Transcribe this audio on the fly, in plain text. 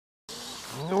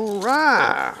All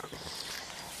right.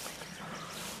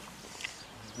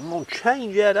 I'm going to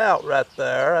change that out right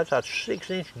there. That's a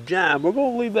 6-inch dime. We're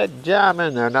going to leave that dime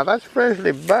in there. Now, that's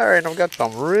freshly buried. I've got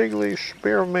some Wrigley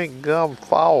spearmint gum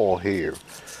foil here.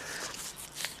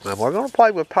 Now, we're going to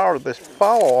play with part of this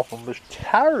foil on this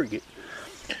target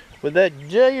with that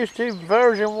JST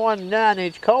version 1.9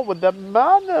 inch called with the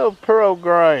mono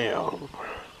program.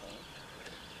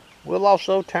 We'll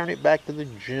also turn it back to the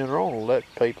general and let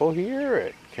people hear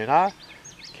it. Can I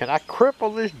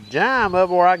cripple this dime up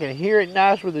where I can hear it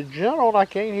nice with the general and I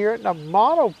can't hear it in the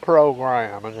mono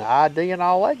program and the ID and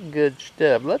all that good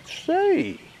stuff? Let's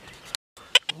see.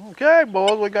 Okay,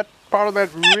 boys, we got part of that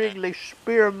Wrigley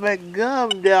spearmint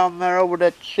gum down there over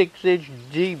that 6-inch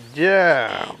deep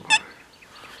dime.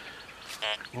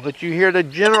 We'll let you hear the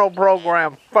general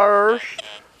program first.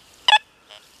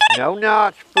 No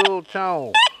notch, full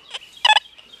tone.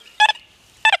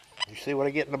 You see what I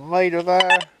get in the meter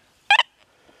there?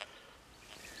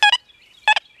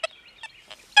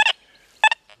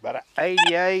 About an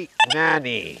 88,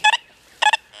 90.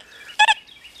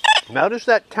 Notice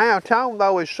that tone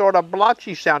though is sort of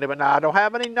blotchy sounding, but now I don't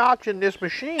have any notch in this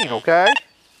machine, okay?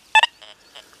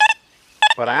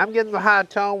 But I am getting the high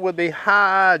tone with the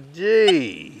high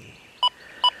G.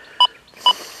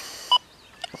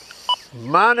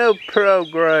 Mono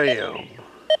program.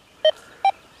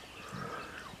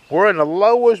 We're in the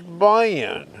lowest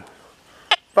band.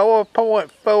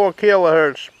 4.4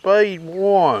 kilohertz, speed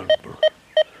 1.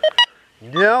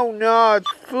 No notch,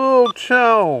 full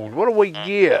tone. What do we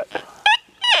get?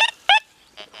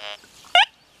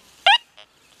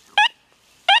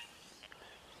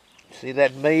 See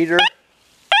that meter?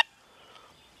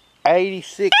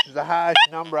 86 is the highest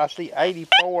number. I see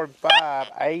 84 and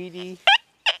 5. 80.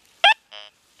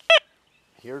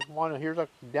 Here's a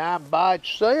dime by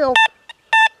itself.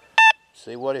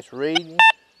 See what it's reading?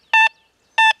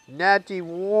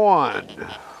 91.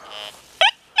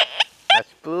 That's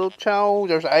full tone.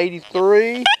 There's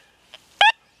 83.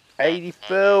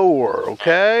 84,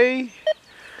 okay?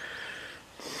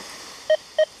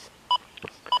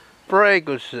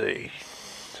 Frequency.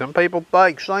 Some people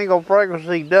think single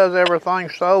frequency does everything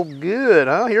so good,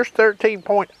 huh? Here's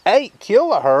 13.8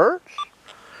 kilohertz.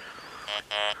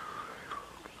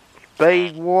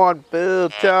 Speed 1, full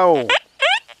tone.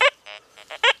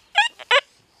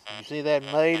 You see that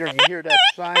meter and you hear that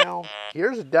sound?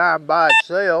 Here's a dime by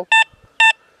itself.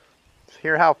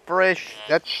 Hear how fresh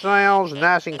that sounds,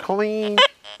 nice and clean.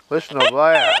 Listen to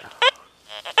that.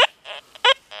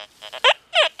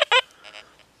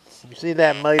 You see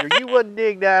that meter? You wouldn't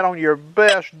dig that on your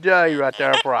best day right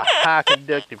there for a high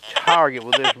conductive target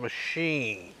with this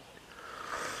machine.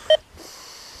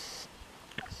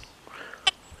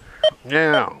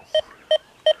 Now,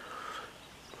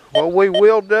 what we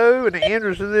will do in the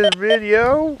interest of this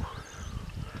video,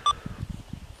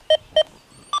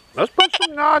 let's put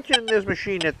some notch in this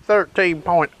machine at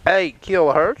 13.8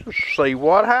 kilohertz and see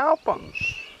what happens.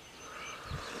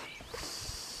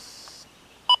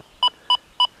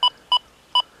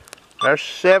 There's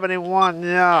 71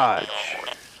 notch.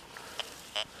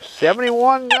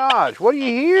 71 notch. What do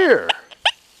you hear?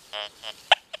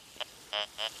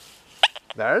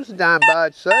 There's a dime by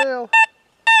itself.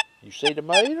 You see the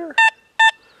meter?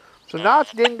 So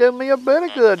notch didn't do me a bit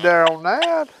of good there on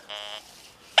that.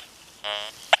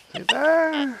 See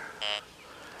there?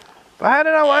 If I had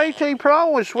an AT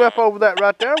Pro and swept over that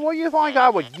right there, what do you think I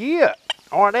would get?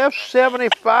 Or an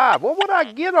F75? What would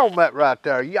I get on that right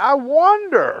there? I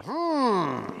wonder.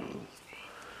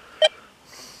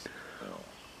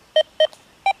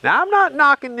 Now, I'm not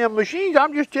knocking them machines.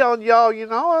 I'm just telling y'all, you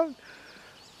know,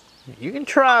 you can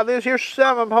try this. Here's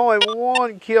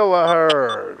 7.1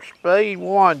 kilohertz. Speed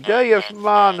 1. Deus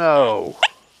mono.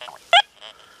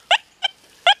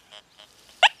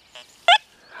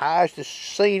 Highest is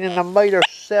seen in the meter,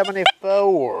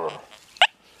 74.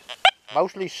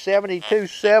 Mostly 72,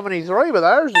 73, but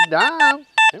there's a dime.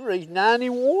 It reads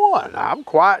 91. I'm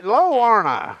quite low, aren't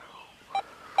I?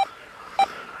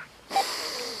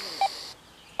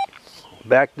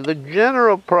 Back to the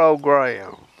general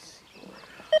program.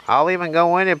 I'll even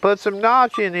go in and put some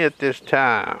notch in it this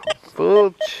time.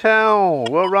 Full tone.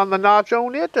 We'll run the notch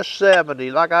on it to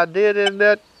 70 like I did in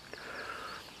that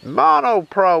mono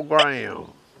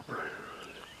program.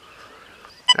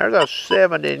 There's a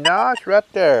 70 notch right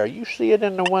there. You see it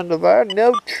in the window there.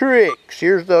 No tricks.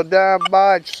 Here's the dime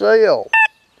by itself.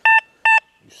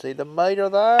 You see the meter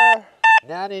there?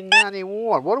 90,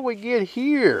 91. What do we get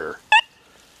here?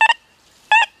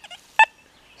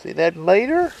 See that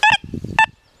meter?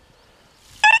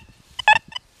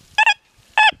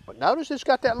 But Notice it's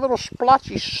got that little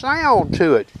splotchy sound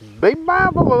to it. Be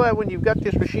mindful of that when you've got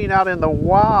this machine out in the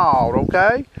wild,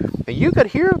 okay? And you could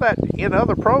hear that in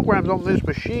other programs on this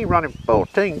machine running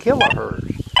 14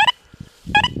 kilohertz.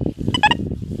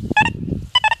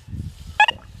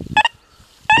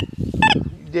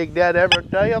 You dig that every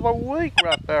day of the week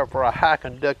right there for a high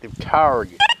conductive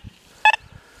target.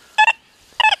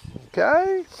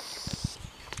 Okay?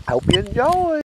 Hope you enjoy.